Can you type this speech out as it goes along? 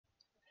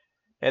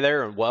Hey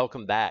there, and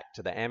welcome back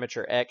to the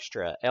Amateur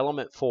Extra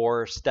Element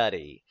 4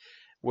 study.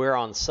 We're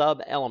on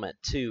Subelement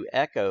 2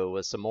 Echo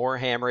with some more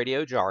ham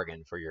radio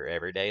jargon for your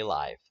everyday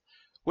life.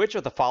 Which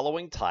of the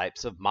following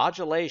types of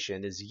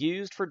modulation is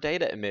used for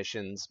data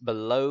emissions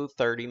below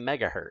 30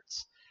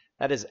 megahertz?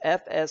 That is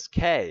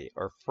FSK,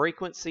 or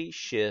frequency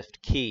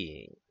shift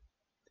keying.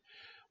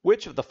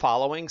 Which of the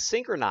following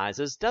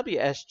synchronizes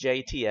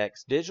WSJTX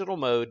digital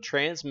mode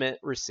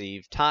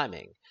transmit-receive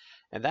timing?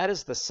 And that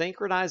is the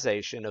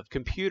synchronization of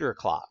computer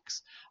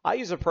clocks. I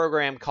use a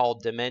program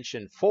called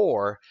Dimension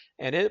 4,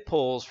 and it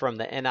pulls from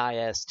the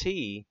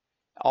NIST.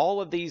 All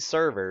of these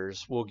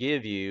servers will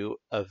give you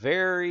a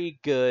very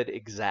good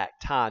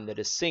exact time that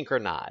is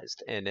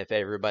synchronized. And if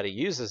everybody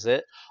uses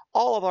it,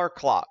 all of our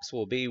clocks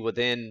will be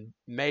within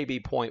maybe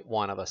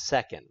 0.1 of a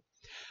second.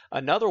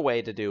 Another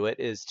way to do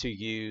it is to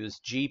use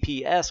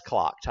GPS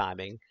clock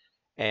timing,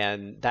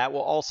 and that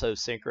will also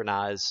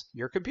synchronize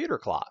your computer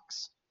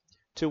clocks.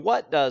 To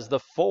what does the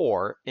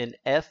 4 in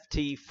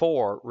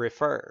FT4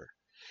 refer?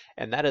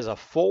 And that is a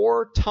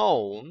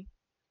 4-tone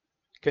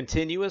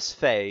continuous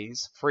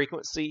phase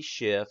frequency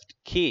shift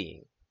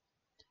keying.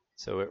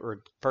 So it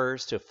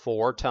refers to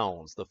 4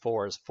 tones. The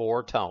 4 is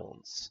 4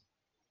 tones.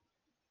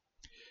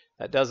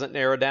 That doesn't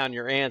narrow down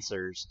your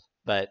answers,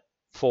 but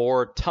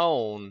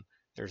 4-tone,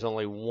 there's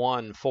only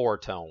one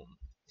 4-tone.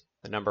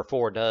 The number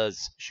 4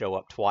 does show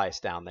up twice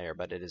down there,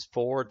 but it is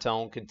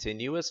 4-tone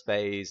continuous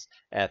phase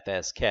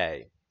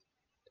FSK.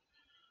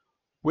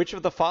 Which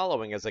of the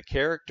following is a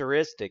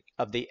characteristic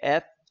of the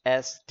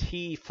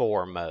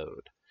FST4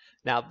 mode?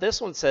 Now this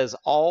one says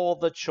all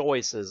the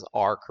choices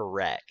are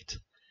correct,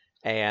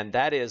 and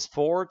that is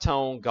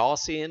 4-tone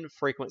Gaussian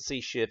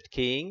frequency shift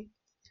keying,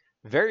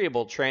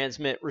 variable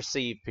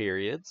transmit-receive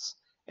periods,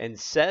 and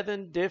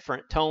 7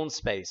 different tone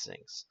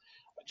spacings.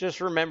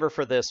 Just remember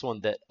for this one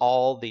that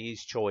all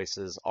these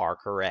choices are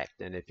correct,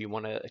 and if you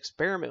want to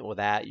experiment with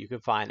that, you can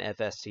find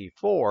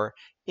FST4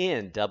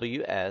 in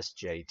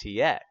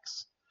WSJTX.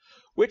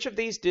 Which of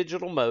these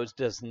digital modes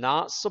does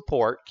not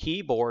support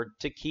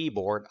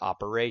keyboard-to-keyboard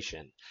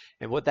operation?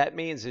 And what that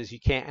means is you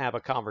can't have a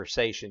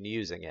conversation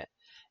using it.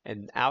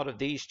 And out of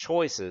these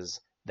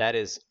choices, that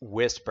is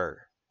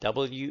Whisper,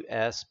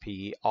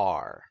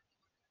 WSPR.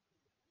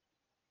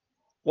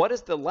 What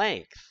is the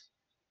length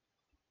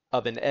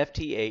of an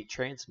FT8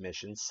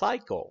 transmission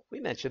cycle? We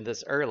mentioned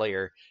this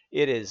earlier.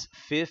 It is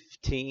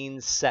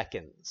 15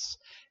 seconds.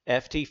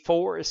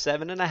 FT4 is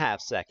 7.5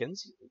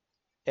 seconds.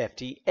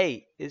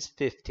 FT8 is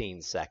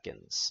 15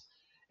 seconds.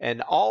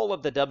 And all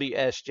of the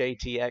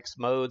WSJTX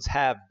modes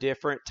have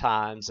different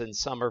times, and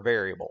some are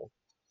variable.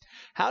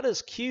 How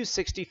does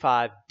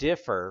Q65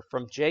 differ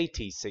from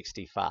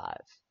JT65?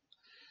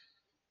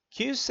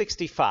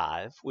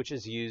 Q65, which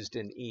is used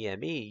in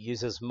EME,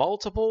 uses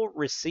multiple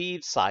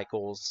receive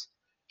cycles,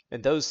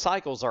 and those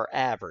cycles are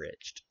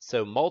averaged.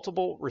 So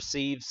multiple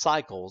receive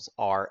cycles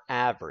are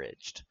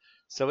averaged.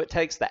 So it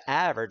takes the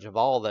average of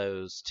all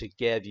those to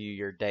give you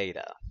your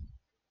data.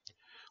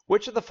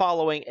 Which of the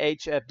following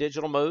HF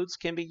digital modes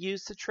can be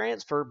used to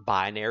transfer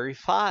binary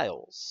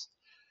files?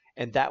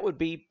 And that would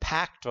be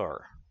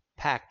PACTOR.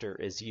 PACTOR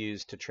is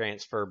used to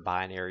transfer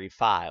binary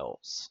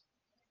files.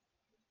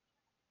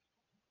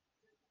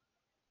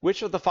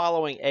 Which of the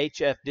following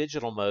HF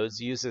digital modes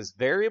uses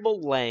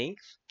variable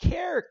length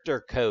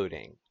character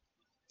coding?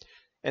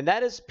 And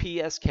that is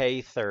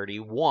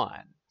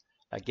PSK31.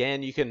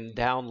 Again, you can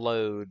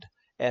download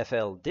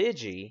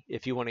FLDigi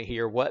if you want to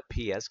hear what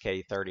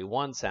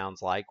PSK31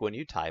 sounds like when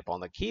you type on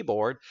the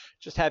keyboard.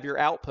 Just have your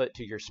output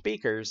to your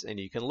speakers and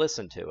you can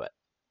listen to it.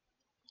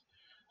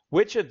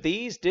 Which of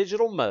these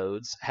digital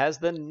modes has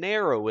the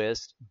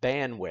narrowest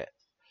bandwidth?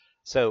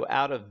 So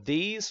out of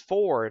these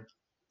 4,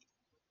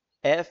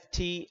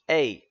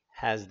 FT8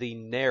 has the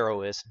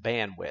narrowest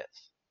bandwidth.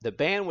 The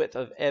bandwidth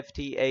of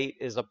FT8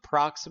 is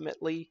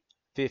approximately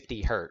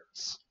 50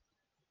 Hertz.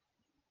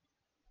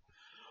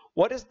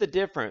 What is the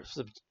difference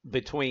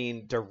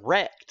between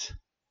direct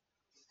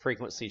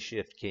frequency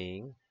shift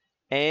keying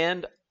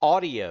and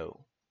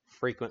audio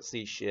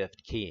frequency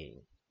shift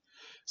keying?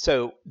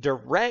 So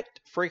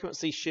direct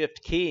frequency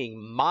shift keying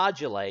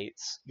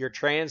modulates your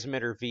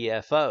transmitter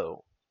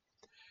VFO,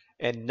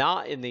 and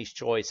not in these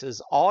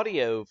choices.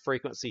 Audio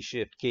frequency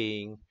shift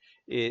keying,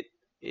 it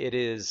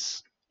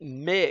is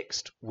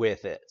mixed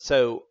with it.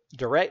 So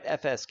direct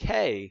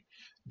FSK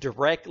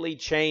directly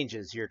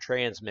changes your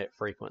transmit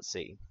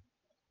frequency.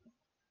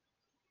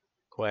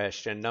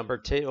 Question number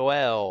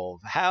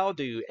 12. How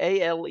do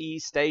ALE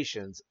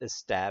stations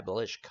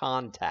establish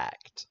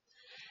contact?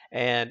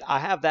 And I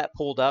have that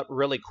pulled up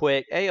really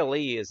quick. ALE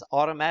is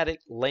automatic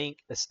link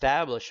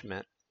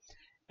establishment,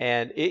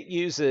 and it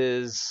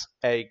uses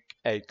a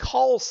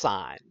call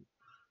sign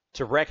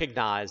to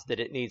recognize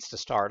that it needs to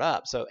start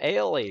up. So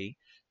ALE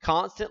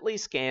constantly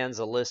scans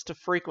a list of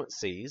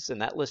frequencies,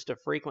 and that list of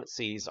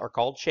frequencies are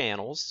called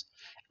channels,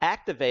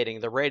 activating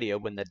the radio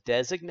when the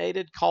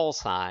designated call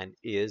sign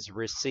is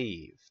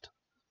received.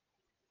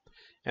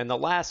 And the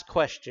last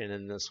question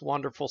in this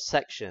wonderful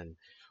section,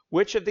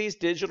 Which of these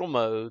digital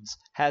modes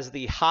has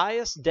the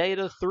highest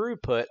data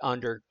throughput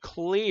under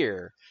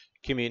clear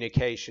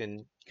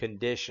communication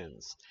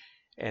conditions?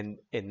 And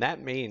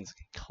that means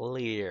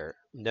clear,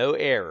 no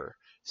error.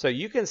 So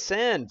you can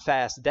send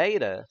fast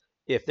data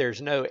if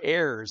there's no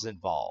errors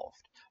involved.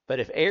 But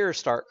if errors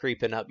start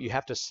creeping up, you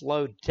have to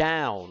slow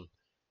down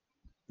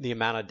the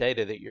amount of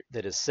data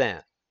that is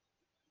sent.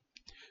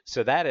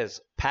 So that is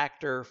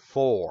Pactor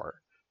 4.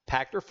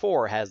 Pactor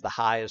 4 has the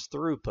highest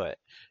throughput.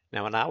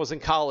 Now, when I was in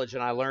college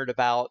and I learned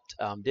about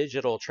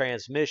digital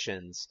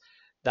transmissions,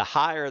 the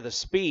higher the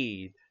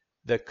speed,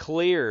 the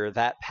clearer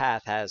that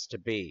path has to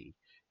be.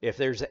 If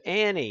there's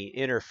any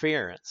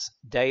interference,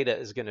 data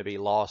is going to be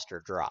lost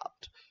or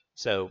dropped.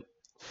 So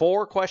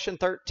for question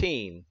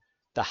 13,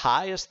 the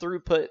highest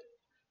throughput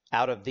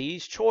out of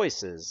these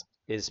choices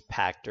is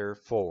Pactor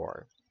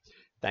 4.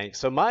 Thanks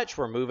so much.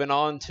 We're moving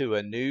on to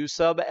a new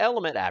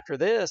sub-element after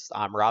this.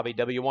 I'm Robbie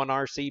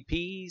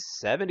W1RCP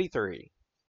 73.